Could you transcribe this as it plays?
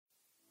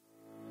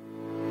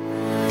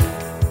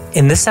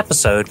In this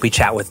episode, we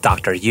chat with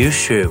Dr. Yu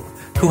Xu,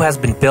 who has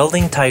been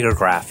building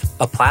TigerGraph,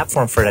 a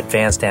platform for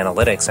advanced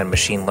analytics and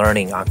machine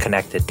learning on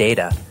connected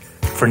data,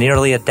 for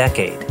nearly a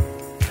decade.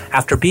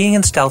 After being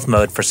in stealth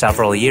mode for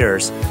several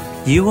years,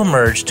 Yu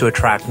emerged to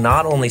attract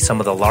not only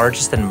some of the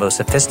largest and most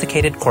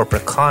sophisticated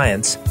corporate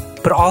clients,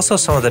 but also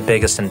some of the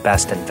biggest and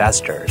best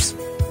investors.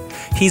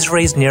 He's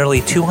raised nearly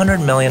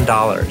 $200 million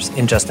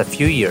in just a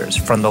few years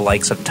from the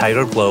likes of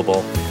Tiger Global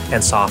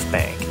and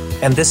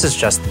SoftBank, and this is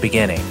just the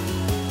beginning.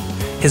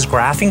 His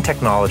graphing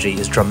technology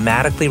is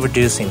dramatically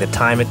reducing the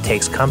time it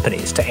takes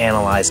companies to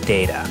analyze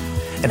data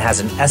and has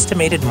an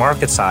estimated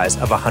market size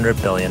of $100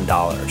 billion.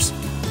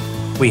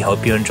 We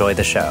hope you enjoy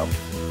the show.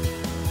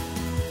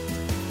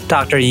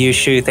 Dr. Yu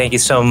Xu, thank you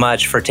so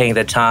much for taking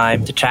the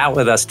time to chat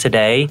with us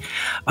today.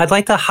 I'd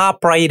like to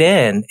hop right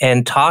in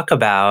and talk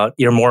about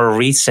your more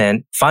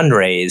recent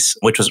fundraise,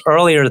 which was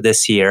earlier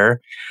this year.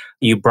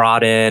 You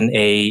brought in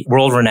a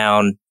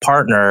world-renowned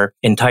partner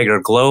in Tiger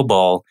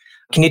Global.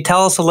 Can you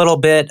tell us a little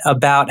bit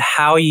about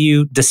how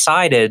you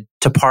decided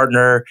to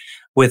partner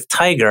with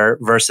Tiger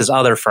versus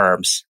other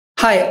firms?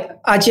 Hi,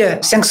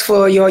 Ajay. Thanks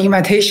for your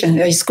invitation.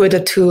 It's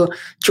great to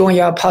join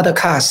your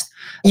podcast.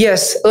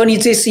 Yes, early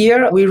this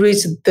year, we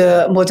raised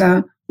more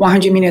than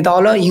 $100 million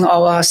in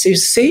our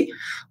Series C.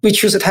 We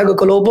choose Tiger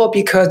Global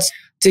because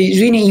they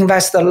really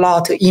invest a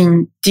lot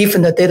in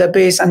different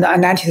database and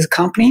analytics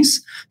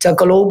companies. They're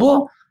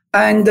global.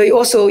 And they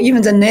also,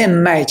 even the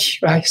name match,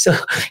 right? So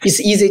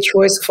it's easy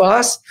choice for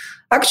us.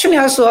 Actually,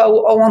 also,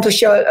 I want to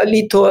share a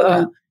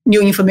little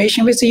new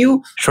information with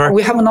you. Sure.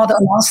 We have not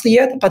announced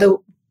yet, but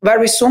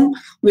very soon,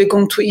 we're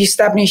going to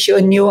establish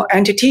a new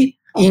entity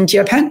in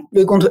Japan.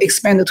 We're going to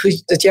expand to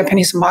the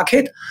Japanese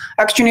market.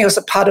 Actually, as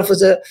a part of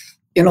the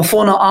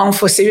follow-on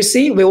for Series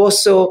C, we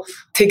also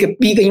take a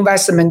big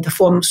investment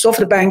from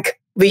SoftBank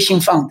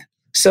Vision Fund.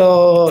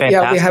 So,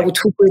 Fantastic. We have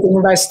two great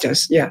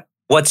investors. Yeah.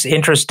 What's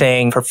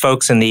interesting for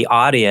folks in the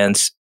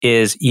audience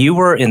is you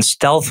were in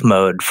stealth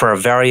mode for a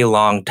very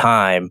long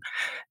time.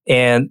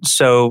 And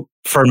so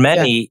for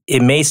many,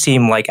 It may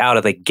seem like out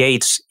of the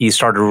gates, you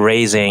started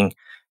raising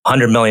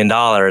 $100 million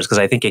because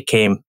I think it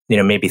came,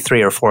 maybe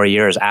 3 or 4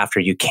 years after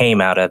you came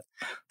out of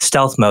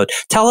stealth mode.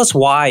 Tell us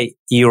why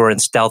you were in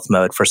stealth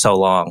mode for so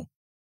long.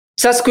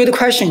 That's a good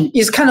question.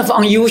 It's kind of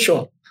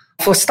unusual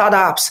for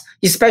startups,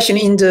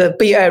 especially in the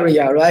Bay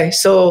Area, right?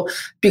 So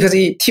because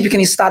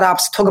typically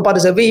startups talk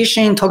about the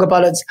vision, talk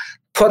about the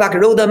product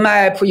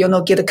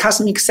roadmap, get the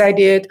customer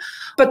excited.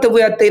 But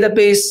we are a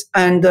database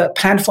and a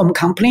platform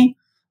company.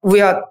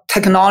 We are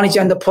technology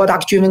and a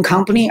product-driven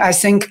company. I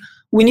think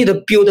we need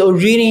to build a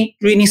really,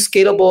 really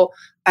scalable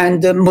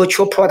and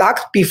mature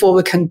product before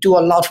we can do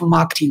a lot of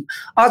marketing.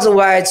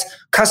 Otherwise,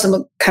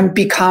 customer can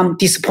become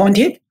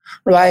disappointed,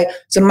 right?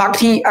 The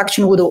marketing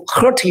actually would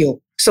hurt you.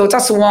 So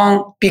that's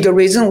one big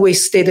reason we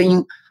stayed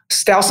in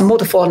stealth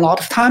mode for a lot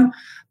of time.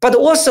 But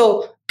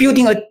also,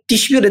 building a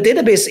distributed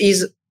database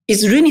is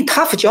really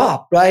tough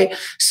job, right?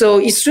 So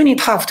it's really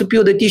tough to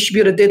build a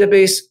distributed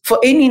database for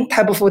any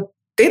type of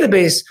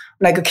database,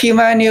 like a key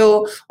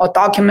value or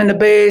document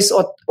base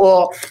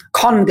or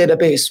column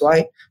database,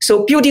 right?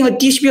 So building a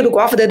distributed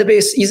graph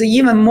database is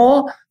even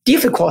more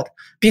difficult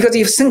because if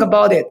you think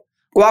about it,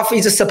 graph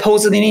is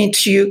supposedly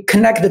to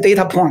connect the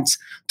data points,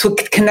 to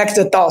connect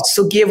the dots,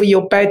 to give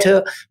you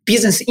better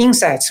business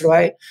insights,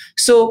 right?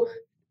 So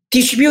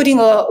distributing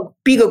a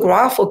bigger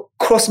graph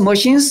across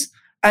machines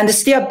and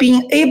still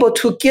being able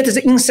to get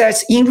the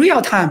insights in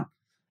real time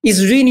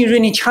is really,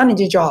 really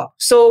challenging job.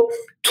 So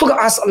took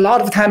us a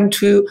lot of time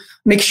to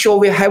make sure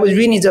we have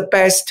really the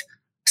best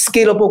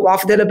scalable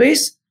graph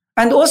database.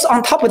 And also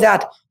on top of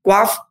that,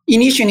 graph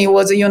initially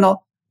was,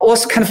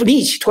 also kind of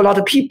niche to a lot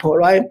of people,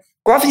 right?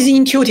 Graph is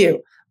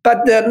intuitive, but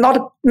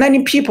not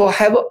many people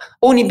have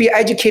only been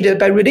educated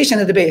by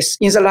relational database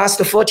in the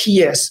last 40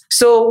 years.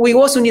 So we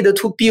also needed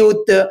to build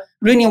the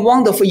really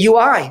wonderful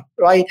UI,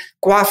 right?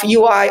 Graph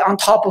UI on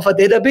top of a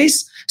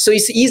database. So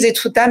it's easy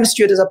to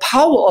demonstrate the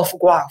power of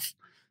graph.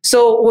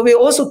 So we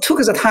also took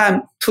the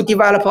time to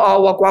develop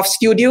our Graph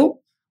Studio,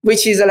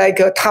 which is like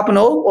a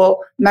Tableau or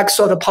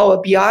Microsoft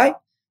Power BI.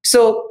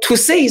 So to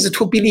say is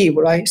to believe,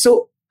 right?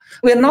 So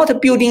we're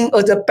not building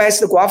the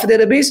best graph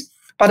database,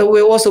 but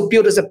we also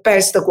build the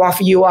best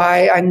graph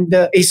UI and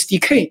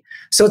SDK.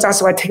 So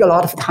that's why it takes a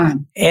lot of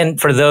time.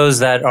 And for those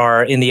that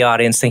are in the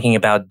audience thinking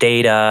about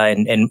data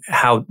and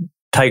how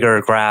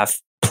TigerGraph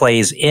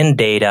plays in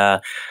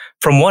data,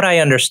 from what I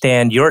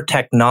understand, your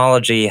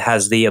technology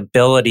has the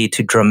ability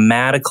to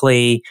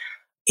dramatically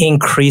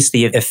increase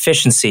the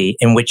efficiency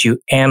in which you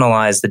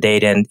analyze the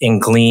data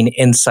and glean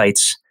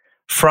insights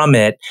from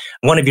it.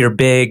 One of your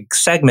big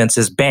segments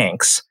is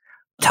banks.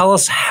 Tell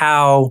us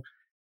how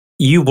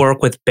you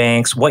work with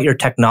banks, what your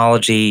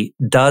technology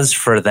does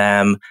for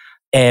them,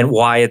 and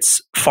why it's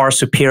far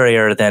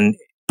superior than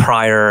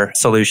prior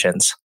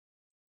solutions.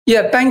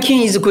 Yeah,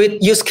 banking is a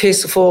great use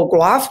case for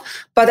graph,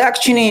 but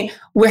actually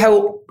we have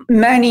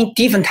many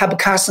different type of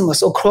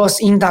customers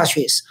across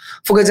industries.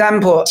 For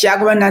example,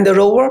 Jaguar Land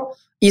Rover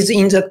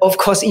is of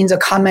course, in the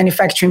car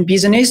manufacturing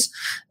business.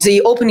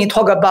 They openly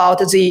talk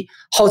about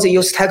how they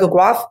use Tiger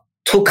Graph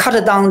to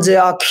cut down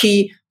their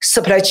key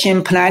supply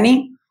chain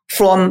planning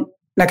from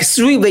like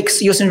 3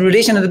 weeks using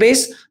relational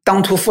database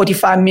down to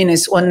 45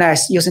 minutes or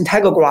less using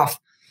Tiger Graph.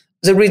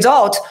 The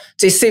result,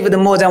 they saved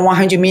more than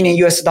 $100 million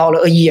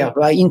a year,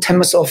 right? In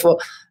terms of,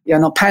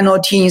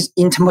 penalties,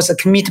 in terms of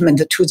commitment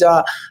to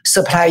the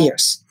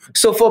suppliers.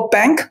 So for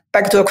bank,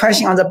 back to a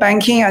question on the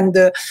banking and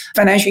the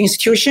financial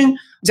institution,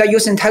 they're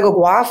using Tiger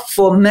Graph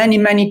for many,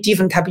 many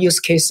different type of use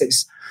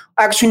cases.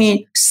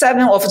 Actually,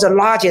 7 of the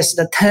largest,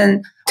 the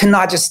 10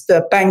 largest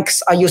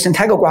banks are using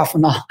Tiger Graph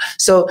now.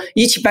 So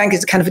each bank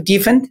is kind of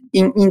different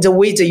in the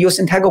way they use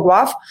Tiger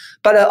Graph.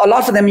 But a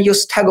lot of them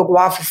use Tiger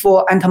Graph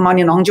for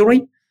anti-money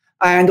laundering.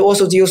 And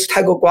also they use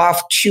Tiger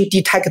Graph to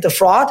detect the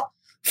fraud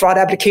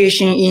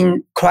application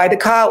in credit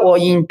card or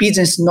in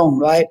business loan,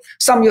 right?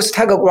 Some use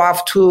Tiger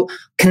Graph to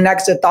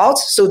connect the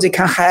dots so they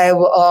can have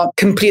a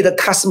complete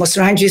customer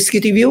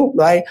 360 view,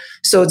 right?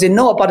 So they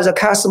know about the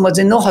customer,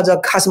 they know how the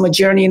customer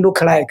journey look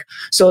like,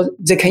 so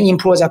they can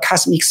improve their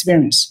customer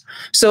experience.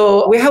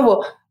 So we have a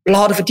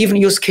lot of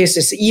different use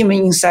cases, even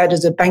inside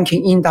the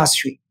banking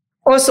industry.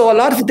 Also, a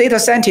lot of data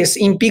scientists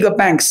in bigger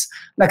banks,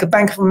 like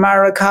Bank of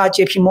America,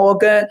 JP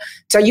Morgan,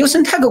 they're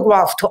using Tiger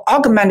Graph to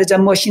augment their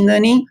machine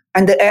learning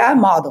and the AI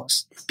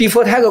models.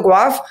 Before Tiger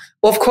Graph,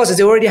 of course,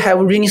 they already have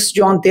a really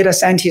strong data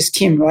scientist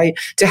team, right?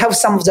 They have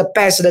some of the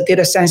best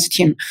data science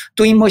team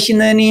doing machine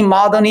learning,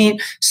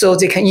 modeling, so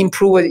they can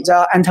improve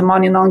the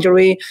anti-money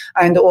laundering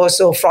and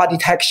also fraud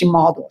detection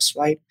models,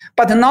 right?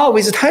 But now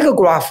with Tiger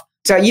Graph,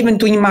 they're even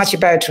doing much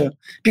better,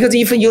 because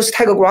if you use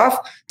Tiger Graph,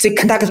 they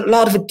conduct a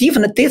lot of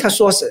different data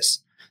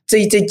sources.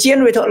 They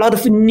generate a lot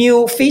of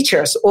new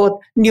features or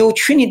new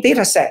training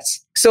data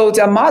sets. So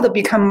their model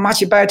become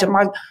much better,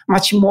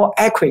 much more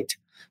accurate.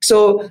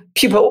 So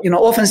people,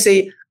 often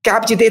say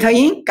garbage data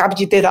in,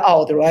 garbage data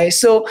out, right?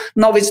 So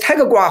now with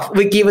Tiger Graph,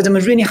 we give them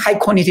really high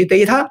quality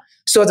data,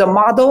 so the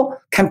model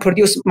can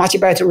produce much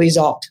better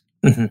result.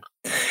 Mm-hmm.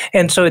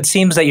 And so it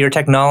seems that your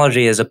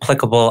technology is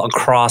applicable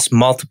across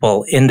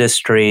multiple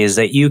industries,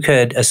 that you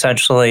could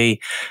essentially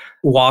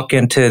walk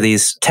into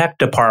these tech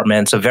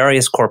departments of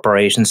various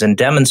corporations and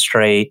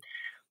demonstrate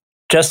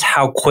just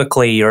how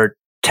quickly your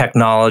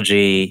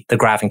technology, the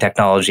graphing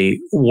technology,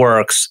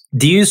 works.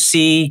 Do you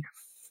see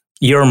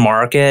your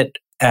market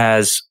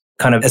as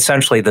kind of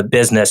essentially the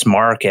business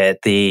market?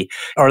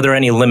 Are there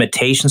any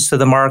limitations to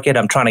the market?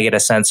 I'm trying to get a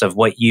sense of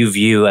what you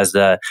view as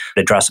the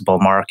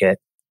addressable market.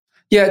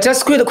 Yeah,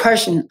 that's a great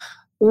question.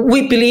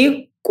 We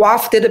believe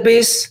graph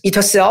database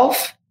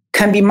itself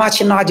can be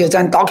much larger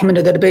than document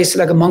database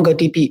like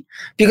MongoDB,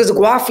 because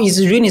graph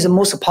is really the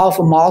most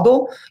powerful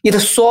model. It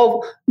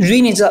solves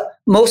really the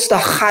most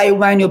high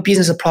value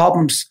business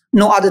problems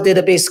no other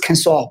database can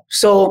solve.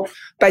 So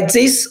by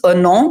this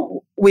alone,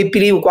 we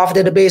believe graph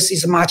database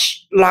is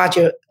much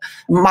larger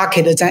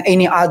market than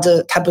any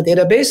other type of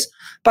database.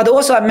 But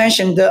also I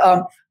mentioned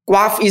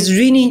graph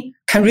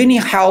can really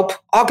help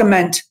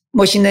augment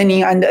machine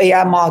learning and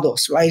AI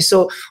models, right?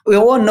 So we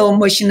all know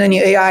machine learning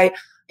AI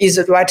is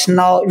right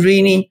now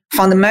really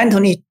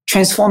fundamentally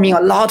transforming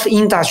a lot of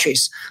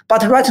industries.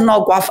 But right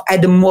now, graph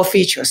add more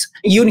features,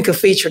 unique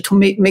feature to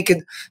make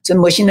the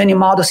machine learning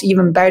models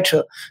even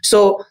better.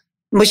 So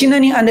machine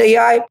learning and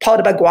AI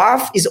powered by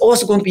graph is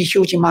also going to be a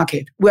huge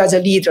market. We are the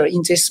leader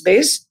in this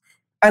space.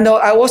 And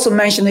I also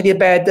mentioned a little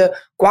bit the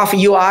Graph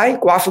UI,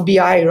 Graph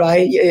BI,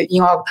 right,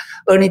 in our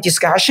early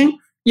discussion.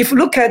 If you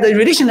look at the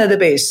relational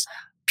database,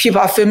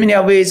 people are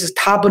familiar with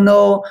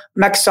Tableau,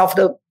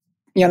 Microsoft,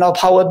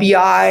 Power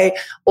BI,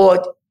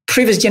 or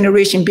previous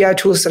generation BI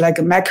tools like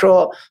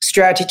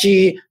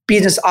MicroStrategy,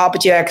 Business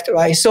Object,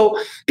 right? So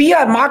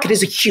BI market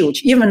is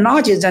huge, even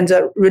larger than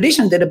the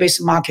relational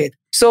database market.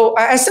 So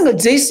I think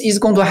this is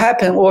going to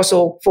happen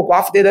also for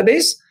graph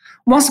database.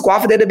 Once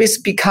graph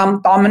database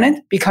become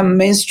dominant, become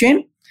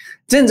mainstream,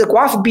 then the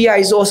graph BI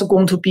is also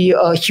going to be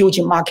a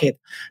huge market,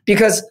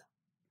 because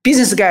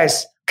business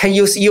guys can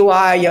use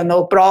UI,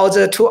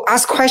 browser to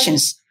ask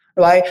questions,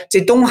 right? They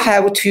don't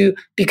have to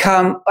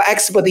become an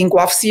expert in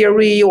graph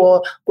theory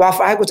or graph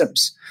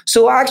algorithms.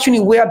 So actually,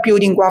 we are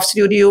building Graph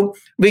Studio,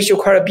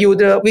 Visual Query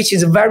Builder, which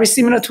is very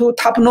similar to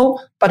Tableau,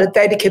 but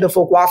dedicated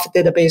for graph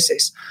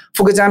databases.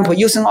 For example,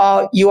 using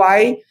our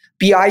UI,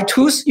 BI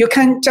tools, you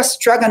can just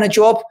drag and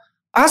drop,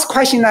 ask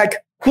questions like,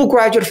 who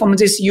graduated from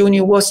this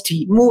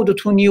university, moved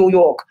to New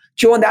York,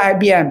 joined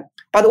IBM,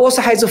 but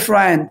also has a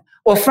friend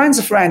or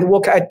friend's friend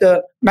work at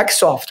the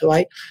Microsoft,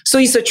 right? So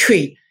it's a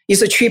tree.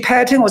 It's a tree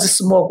pattern or a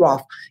small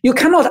graph. You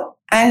cannot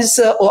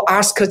answer or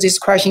ask this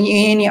question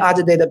in any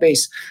other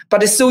database,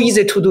 but it's so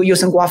easy to do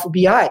using Graph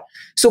BI.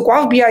 So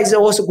Graph BI is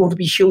also going to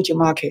be a huge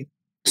market.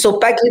 So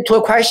back to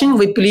a question,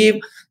 we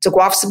believe the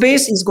graph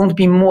space is going to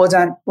be more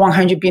than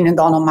 $100 billion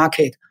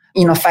market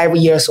in 5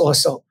 years or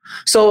so.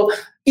 So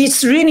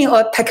it's really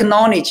a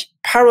technology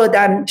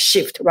paradigm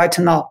shift right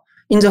now.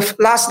 In the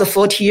last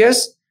 40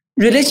 years,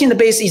 relational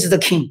database is the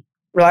king,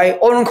 right?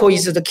 Oracle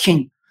is the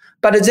king.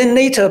 But then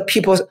later,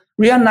 people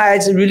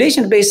realize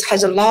relational database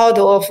has a lot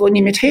of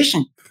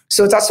limitation.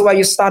 So that's why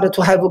you started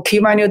to have a key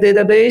value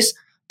database,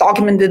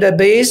 document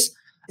database.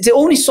 They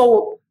only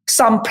solve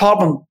some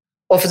problem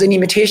of the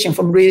limitation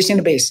from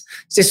relational database.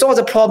 They solve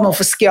the problem of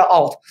scale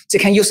out. They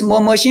can use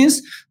more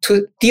machines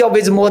to deal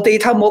with more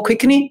data more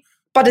quickly,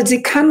 but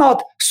they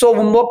cannot solve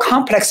more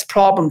complex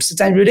problems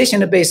than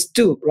relational database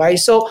do, right?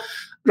 So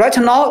right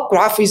now,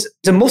 Graph is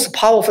the most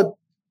powerful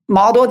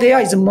model there,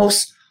 is the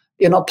most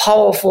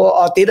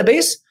powerful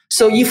database.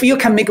 So if you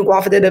can make a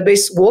graph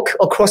database work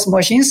across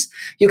machines,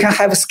 you can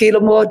have a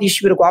scalable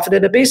distributed graph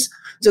database.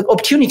 The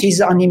opportunities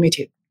are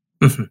unlimited.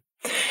 Mm-hmm.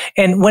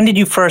 And when did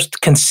you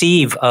first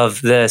conceive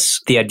of the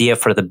idea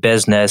for the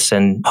business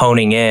and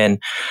honing in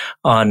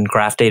on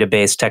graph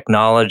database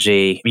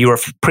technology? You were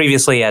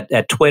previously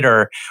at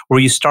Twitter. Were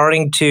you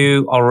starting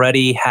to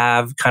already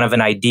have kind of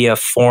an idea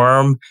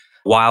form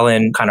while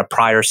in kind of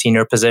prior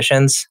senior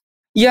positions?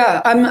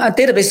 Yeah, I'm a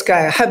database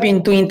guy. I have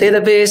been doing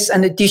database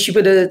and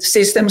distributed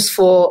systems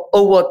for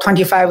over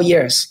 25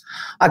 years.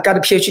 I got a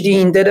PhD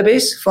in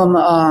database from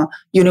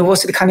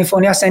University of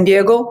California, San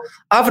Diego.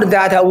 After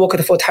that, I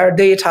worked for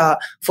Teradata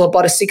for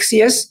about 6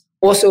 years,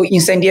 also in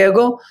San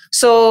Diego.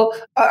 So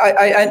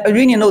I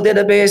really know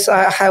database.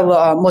 I have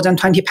more than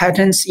 20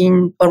 patents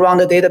around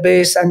the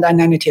database and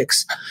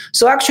analytics.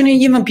 So actually,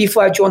 even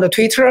before I joined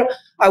Twitter,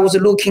 I was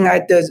looking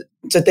at the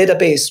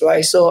database,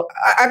 right? So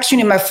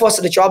actually, my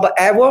first job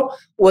ever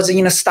was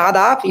in a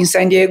startup in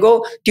San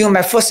Diego during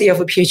my first year of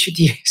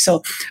PhD.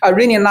 So I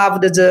really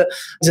loved the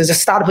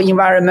startup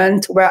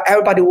environment where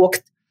everybody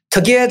worked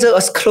together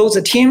as a close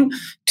team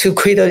to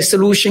create a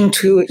solution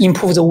to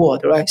improve the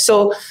world, right?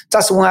 So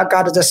that's when I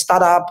got the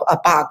startup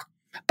bug.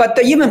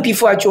 But even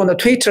before I joined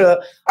Twitter,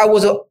 I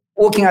was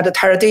working at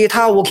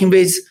Teradata, working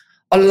with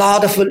a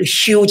lot of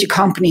huge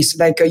companies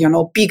like,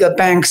 bigger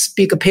banks,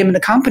 bigger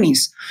payment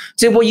companies.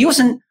 They were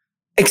using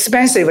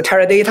expensive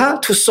Teradata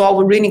to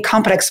solve really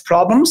complex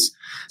problems.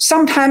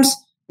 Sometimes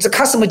the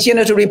customer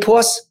generated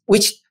reports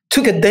which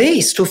took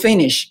days to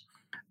finish.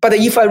 But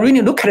if I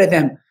really look at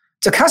them,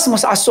 the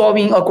customers are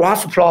solving a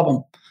graph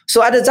problem.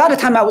 So at that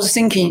time, I was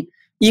thinking,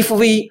 if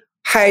we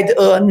had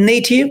a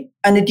native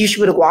and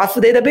distributed graph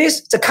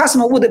database, the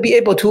customer would be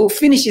able to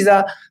finish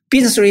the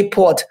business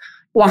report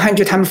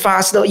 100 times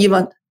faster,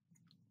 even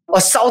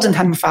 1,000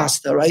 times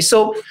faster, right?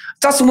 So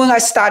that's when I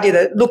started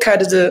to look at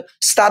the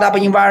startup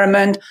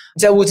environment.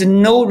 There was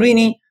no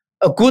really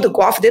a good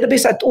graph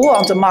database at all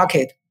on the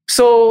market.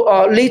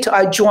 So later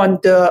I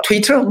joined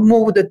Twitter,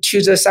 moved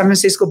to the San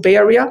Francisco Bay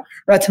Area.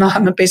 Right now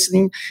I'm based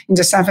in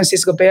the San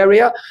Francisco Bay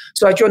Area.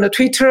 So I joined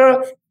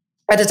Twitter.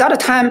 At that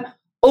time,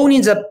 only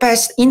the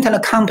best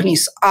internet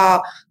companies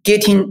are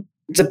getting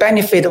the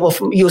benefit of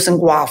using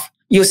graph,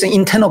 using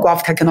internal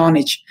graph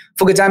technology.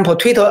 For example,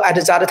 Twitter at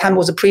that time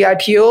was a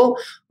pre-IPO.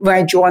 When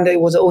I joined,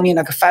 it was only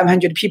like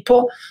 500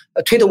 people.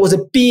 Twitter was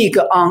big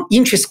on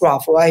interest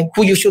graph, right?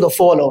 Who you should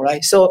follow,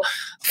 right? So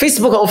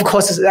Facebook, of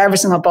course, is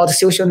everything about the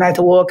social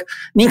network.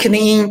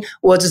 LinkedIn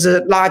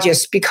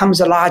was becomes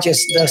the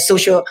largest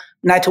social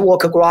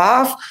network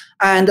graph.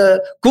 And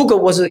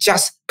Google was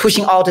just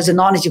pushing out the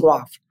knowledge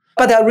graph.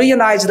 But I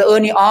realized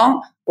early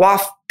on,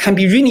 graph can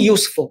be really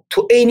useful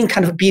to any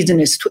kind of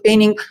business, to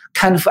any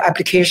kind of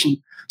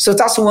application. So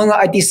that's when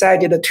I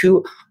decided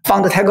to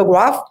found the Tiger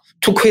Graph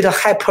to create a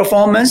high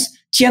performance,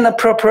 general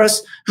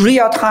purpose,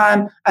 real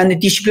time,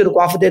 and distributed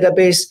graph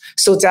database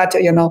so that,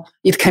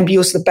 it can be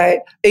used by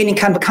any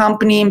kind of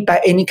company, by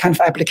any kind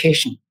of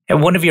application.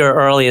 And one of your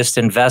earliest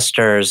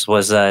investors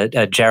was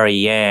Jerry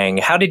Yang.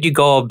 How did you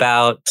go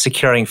about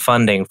securing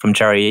funding from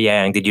Jerry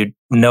Yang? Did you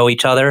know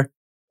each other?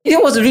 It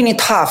was really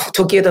tough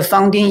to get the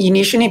funding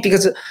initially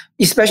because,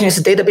 especially as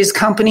a database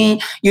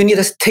company, you need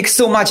to take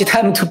so much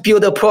time to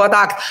build a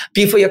product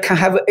before you can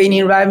have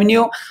any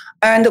revenue.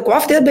 And the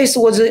graph database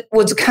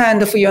was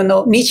kind of,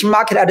 niche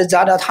market at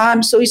that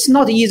time. So it's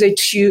not easy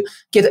to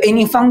get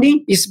any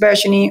funding,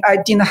 especially I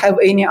didn't have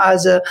any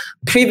other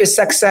previous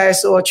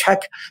success or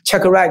track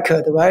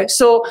record, right?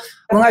 So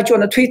when I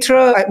joined Twitter,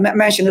 I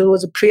mentioned it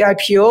was a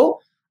pre-IPO.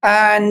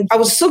 And I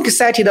was so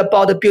excited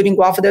about the building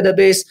graph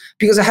database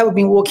because I have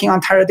been working on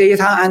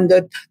Teradata and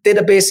the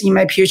database in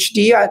my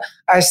PhD.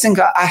 I think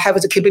I have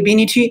the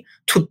capability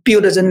to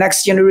build the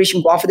next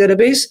generation graph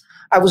database.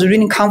 I was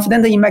really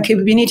confident in my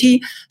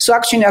capability. So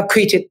actually I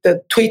created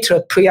the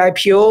Twitter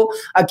pre-IPO.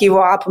 I gave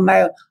up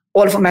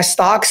all of my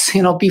stocks,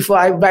 before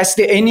I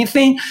invested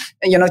anything,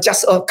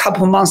 just a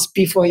couple of months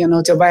before,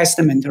 the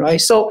investment, right?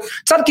 So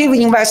that gave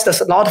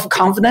investors a lot of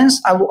confidence.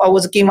 I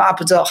was giving up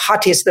the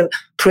hottest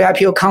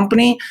pre-IPO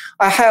company.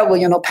 I have,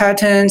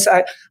 patents.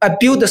 I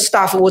built the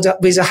stuff with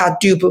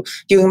Hadoop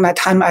during my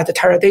time at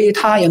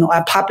Teradata.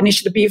 I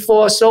published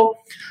before. So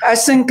I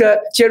think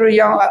Jerry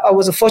Yang, I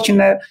was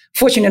fortunate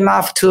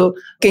enough to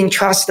gain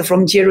trust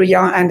from Jerry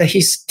Yang and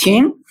his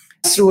team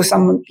through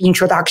some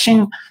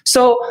introduction.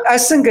 So I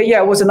think,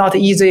 it was not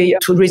easy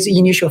to raise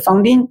initial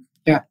funding.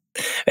 Yeah.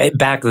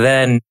 Back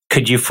then,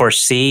 could you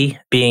foresee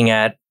being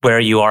at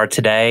where you are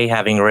today,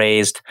 having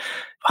raised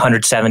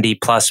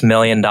 $170+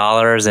 million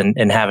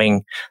and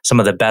having some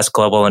of the best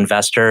global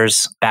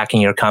investors backing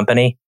your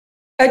company?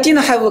 I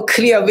didn't have a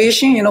clear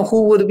vision,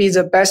 who would be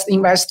the best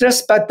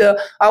investors, but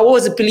I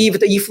always believed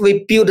that if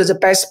we build the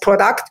best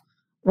product,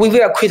 we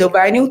will create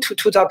value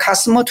to the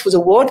customer, to the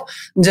world,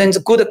 then the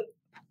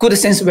good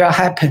things will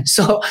happen.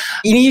 So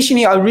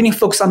initially, I really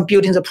focused on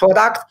building the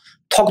product,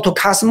 talk to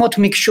customer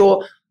to make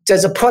sure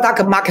there's a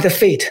product market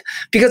fit.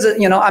 Because,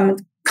 I'm a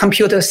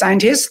computer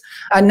scientist.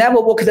 I never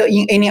worked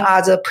in any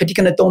other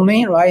particular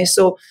domain, right?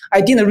 So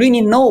I didn't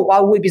really know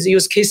what would be the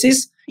use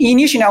cases.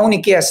 Initially, I only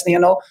guessed,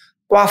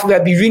 Graph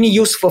will be really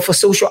useful for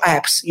social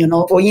apps,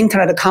 for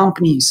internet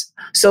companies.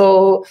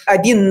 So I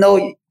didn't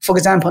know, for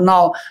example,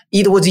 now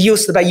it was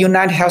used by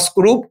United Health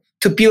Group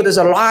to build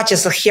the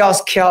largest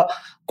healthcare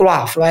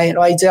graph, right?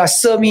 They are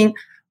serving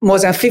more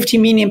than 50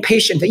 million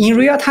patients in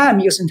real time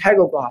using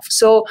Tiger Graph.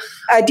 So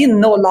I didn't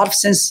know a lot of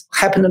things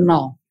happened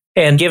now.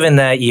 And given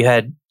that you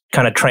had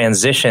kind of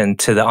transitioned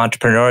to the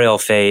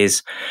entrepreneurial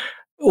phase,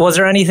 was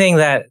there anything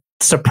that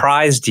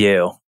surprised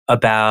you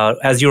about,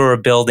 as you were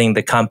building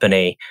the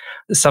company,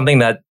 something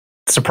that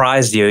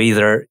surprised you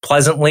either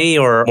pleasantly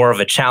or more of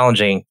a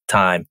challenging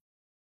time?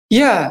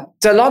 Yeah,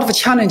 there are a lot of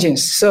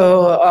challenges.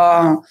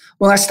 So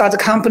when I started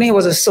the company, it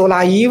was so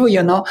naive,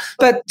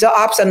 but the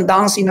ups and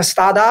downs in the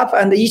startup,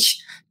 and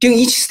during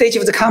each stage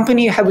of the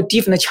company, you have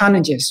different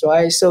challenges,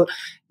 right? So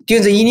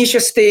during the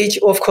initial stage,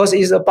 of course,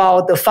 is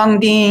about the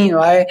funding,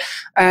 right?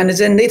 And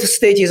then later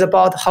stage is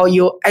about how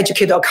you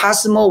educate a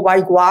customer,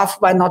 why Graph,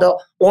 why not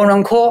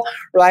Oracle,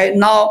 right?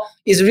 Now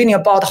it's really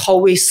about how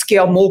we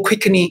scale more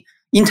quickly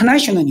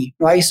internationally,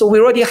 right? So we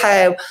already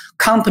have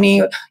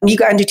company,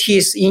 legal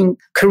entities in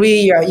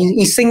Korea,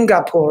 in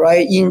Singapore,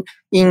 right?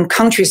 In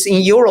countries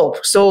in Europe.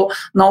 So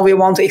now we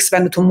want to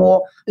expand to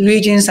more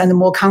regions and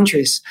more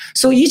countries.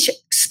 So each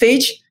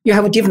stage, you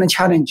have a different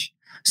challenge.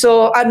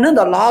 So I learned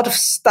a lot of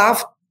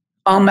stuff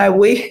on my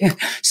way.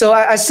 So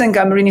I think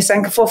I'm really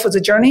thankful for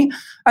the journey.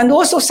 And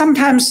also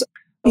sometimes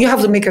you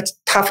have to make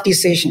tough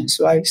decisions,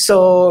 right?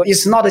 So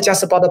it's not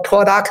just about the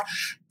product,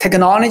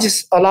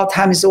 technologies. A lot of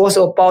times it's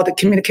also about the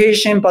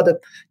communication, about the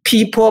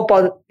people,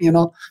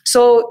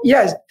 So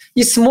yes,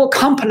 it's more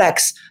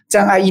complex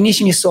than I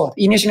initially thought.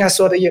 Initially I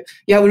thought you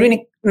have a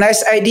really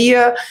nice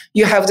idea,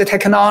 you have the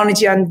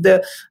technology and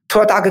the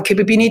product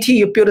capability,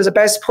 you build the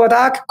best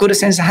product, good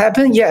things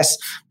happen, yes.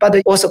 But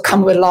it also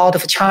come with a lot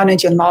of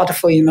challenge and a lot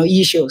of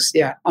issues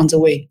on the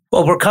way.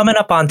 Well, we're coming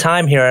up on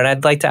time here, and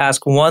I'd like to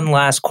ask one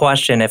last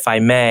question, if I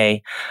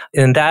may.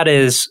 And that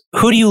is,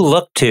 who do you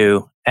look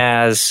to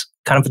as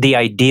kind of the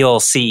ideal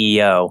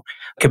CEO?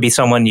 It could be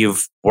someone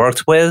you've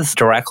worked with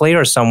directly,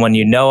 or someone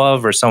you know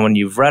of, or someone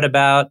you've read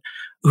about.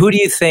 Who do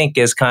you think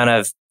is kind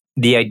of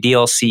the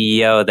ideal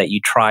CEO that you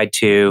try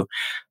to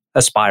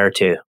aspire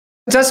to?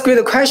 That's a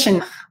great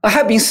question. I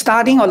have been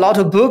studying a lot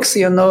of books,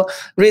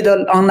 read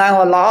online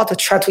a lot to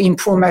try to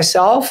improve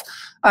myself.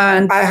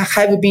 And I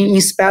have been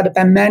inspired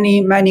by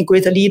many, many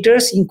great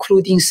leaders,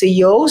 including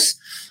CEOs.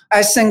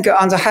 I think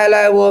on the high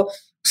level,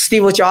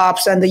 Steve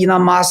Jobs and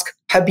Elon Musk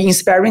have been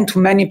inspiring to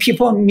many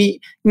people, me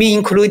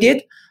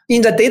included.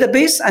 In the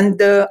database and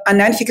the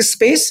analytics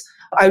space,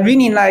 I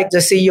really like the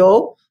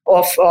CEO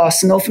of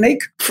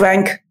Snowflake,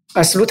 Frank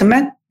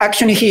Slootman.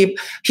 Actually, he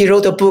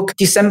wrote a book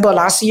December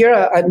last year.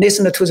 I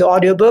listened to the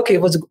audiobook.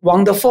 It was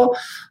wonderful.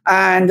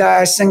 And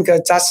I think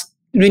that's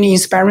really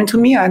inspiring to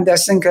me. And I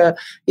think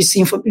it's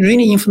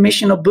really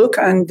informational book,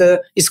 and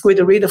it's great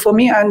to read for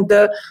me. And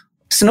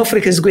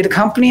Snowflake is a great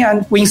company,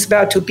 and we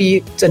inspire to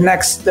be the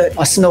next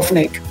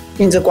Snowflake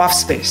in the graph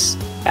space.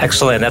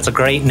 Excellent. That's a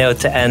great note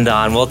to end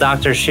on. Well,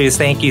 Dr. Xu,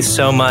 thank you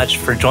so much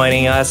for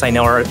joining us. I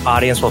know our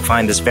audience will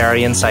find this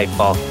very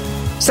insightful.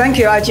 Thank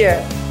you,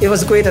 Ajay. It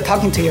was great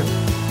talking to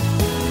you.